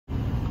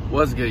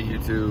What's good,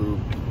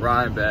 YouTube?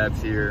 Ryan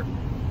Babs here.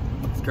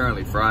 It's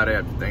currently Friday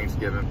after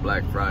Thanksgiving,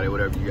 Black Friday,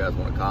 whatever you guys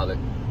want to call it.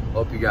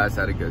 Hope you guys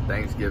had a good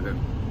Thanksgiving.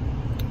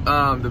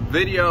 The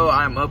video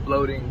I'm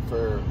uploading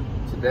for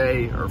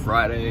today or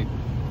Friday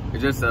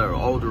is just an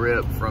old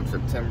rip from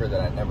September that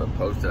I never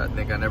posted. I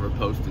think I never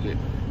posted it.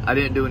 I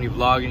didn't do any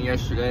vlogging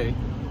yesterday,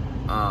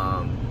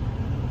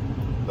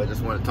 but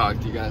just want to talk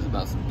to you guys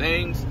about some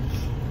things.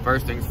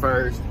 First things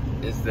first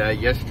is that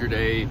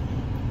yesterday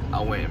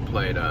I went and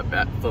played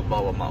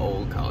football with my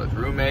old college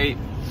roommate.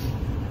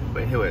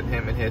 But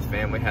him and his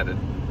family had a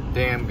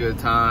damn good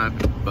time.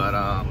 But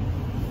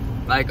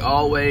like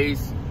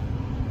always,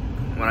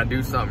 when I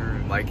do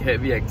something like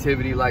heavy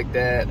activity like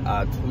that,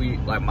 I tweet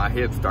like my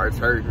hip starts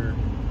hurting.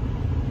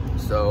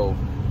 So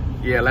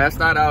yeah, last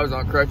night I was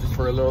on crutches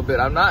for a little bit.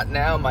 I'm not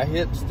now, my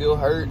hip still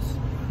hurts,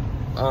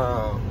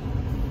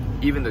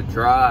 even to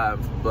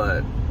drive,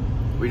 but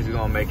we just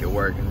gonna make it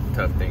work and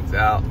tough things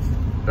out.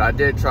 But I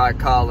did try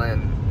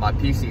calling my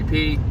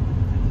PCP,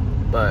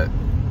 but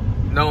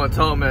no one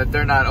told me that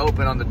they're not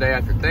open on the day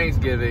after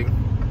Thanksgiving.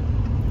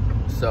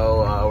 So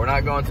we're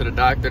not going to the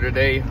doctor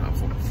today,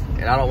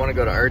 and I don't want to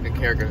go to urgent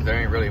care because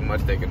there ain't really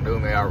much they can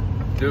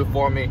do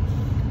for me.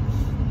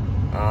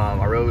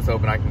 I really was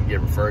hoping I can get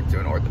referred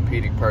to an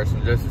orthopedic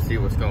person just to see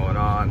what's going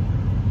on,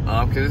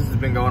 because this has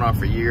been going on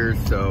for years.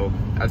 So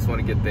I just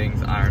want to get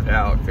things ironed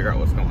out, figure out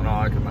what's going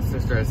on, because my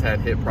sister has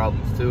had hip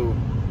problems too.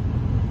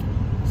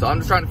 So I'm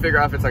just trying to figure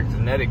out if it's like a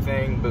genetic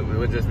thing, but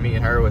with just me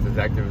and her was as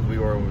active as we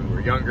were when we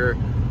were younger,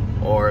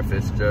 or if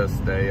it's just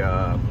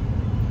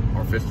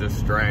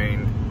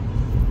strained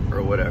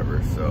or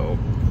whatever. So,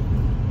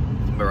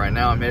 but right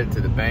now I'm headed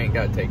to the bank.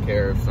 Got to take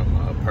care of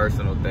some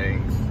personal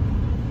things,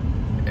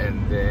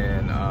 and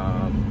then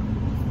I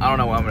don't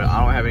know what I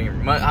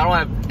don't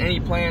have any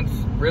plans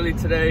really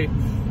today.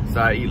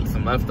 So I eat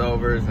some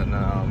leftovers, and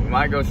we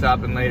might go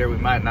shopping later. We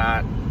might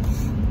not.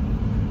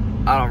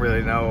 I don't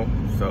really know.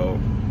 So,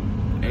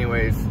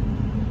 anyways,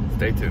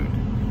 stay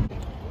tuned.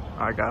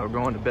 All right, guys, we're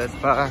going to Best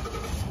Buy.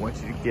 I want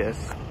you to guess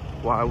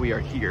why we are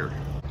here.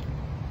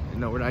 You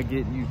know, we're not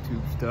getting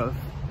YouTube stuff.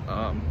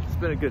 It's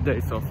been a good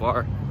day so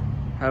far.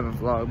 Haven't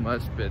vlogged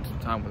much, spent some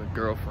time with a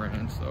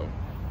girlfriend, so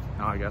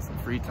now I got some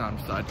free time,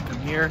 decided to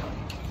come here.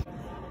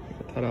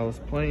 I thought I was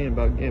playing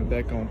about getting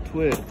back on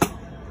Twitch.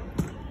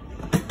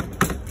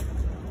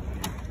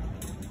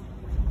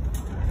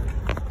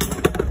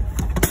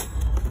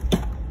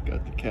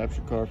 Got the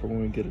capture card for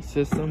when we get a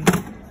system.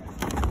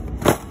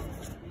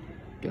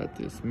 Got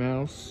this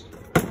mouse,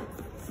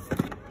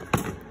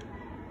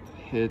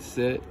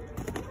 headset,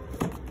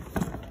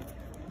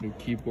 new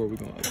keyboard. We're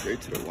gonna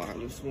upgrade to the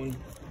wireless one,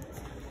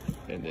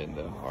 and then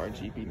the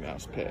RGB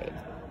mouse pad.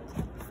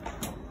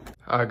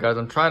 All right, guys,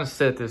 I'm trying to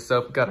set this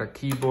up. We got our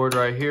keyboard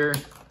right here,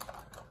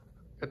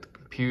 got the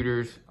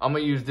computers. I'm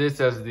gonna use this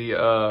as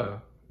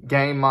the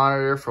game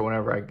monitor for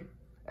whenever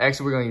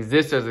actually we're gonna use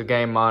this as a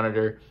game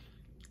monitor,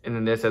 and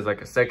then this as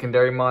like a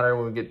secondary monitor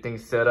when we get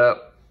things set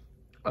up.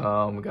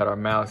 We got our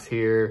mouse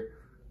here,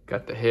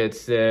 got the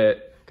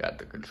headset, got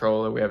the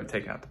controller. We haven't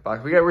taken out the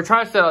box. We're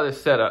trying to set all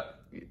this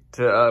setup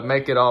to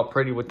make it all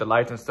pretty with the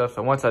lights and stuff.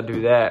 So once I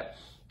do that,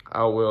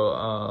 I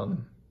will,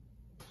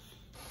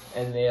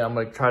 and then I'm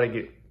gonna try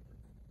to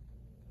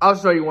I'll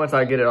show you once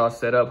I get it all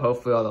set up.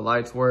 Hopefully all the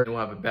lights work. We'll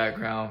have a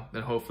background.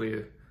 Then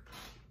hopefully,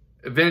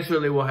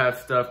 eventually we'll have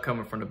stuff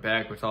coming from the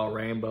back with all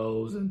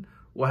rainbows, and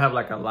we'll have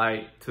like a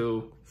light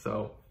too.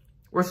 So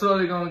we're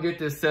slowly gonna get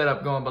this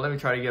setup going, but let me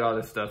try to get all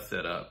this stuff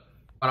set up.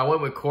 When I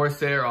went with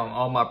Corsair on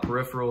all my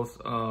peripherals,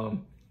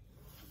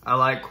 I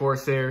like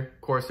Corsair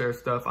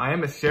stuff. I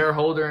am a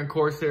shareholder in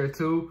Corsair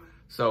too,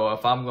 so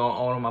if I'm gonna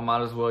own them, I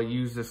might as well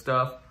use the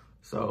stuff.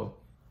 So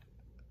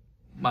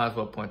might as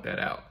well point that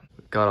out.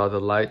 Got all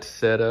the lights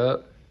set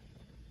up,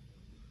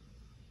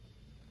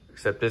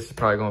 except this is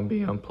probably gonna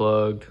be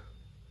unplugged.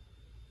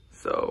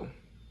 So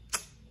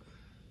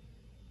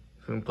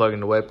we can plug in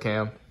the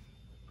webcam.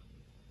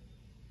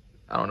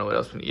 I don't know what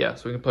else we need. Yeah,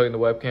 so we can plug in the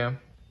webcam.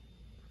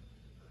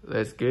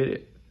 Let's get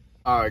it.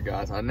 All right,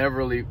 guys, I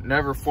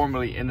never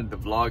formally ended the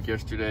vlog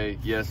yesterday.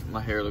 Yes,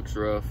 my hair looks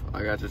rough.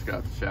 I just got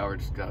out the shower,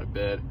 just got out of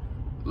bed.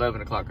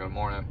 11 o'clock in the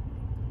morning.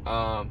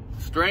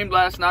 Streamed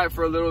last night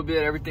for a little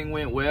bit. Everything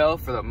went well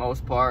for the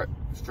most part.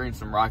 Streamed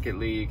some Rocket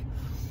League.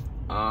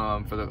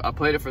 I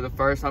played it for the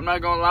first. I'm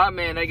not gonna lie,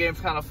 man, that game's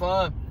kind of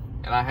fun.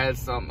 And I had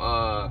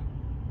some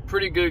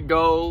pretty good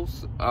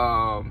goals.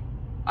 I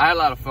had a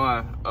lot of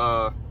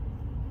fun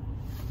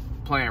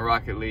playing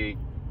Rocket League.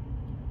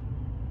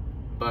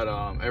 But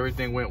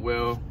everything went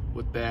well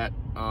with that.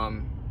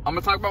 I'm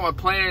gonna talk about my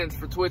plans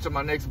for Twitch on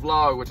my next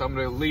vlog, which I'm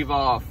gonna leave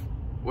off,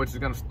 which is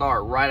gonna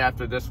start right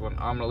after this one.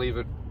 I'm gonna leave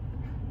it.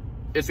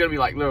 It's gonna be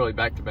like literally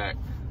back to back.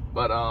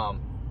 But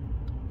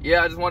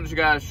yeah, I just wanted you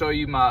guys to show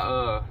you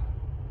my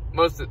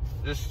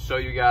just show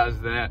you guys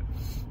that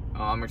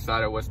I'm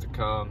excited what's to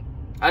come.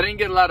 I didn't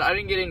get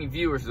any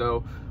viewers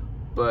though,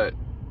 but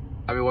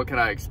I mean, what can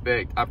I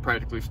expect? I'm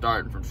practically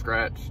starting from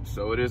scratch,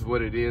 so it is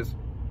what it is.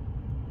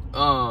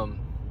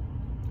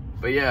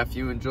 But yeah, if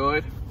you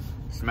enjoyed,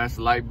 smash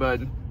the like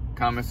button,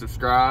 comment,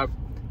 subscribe.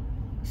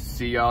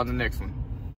 See y'all in the next one.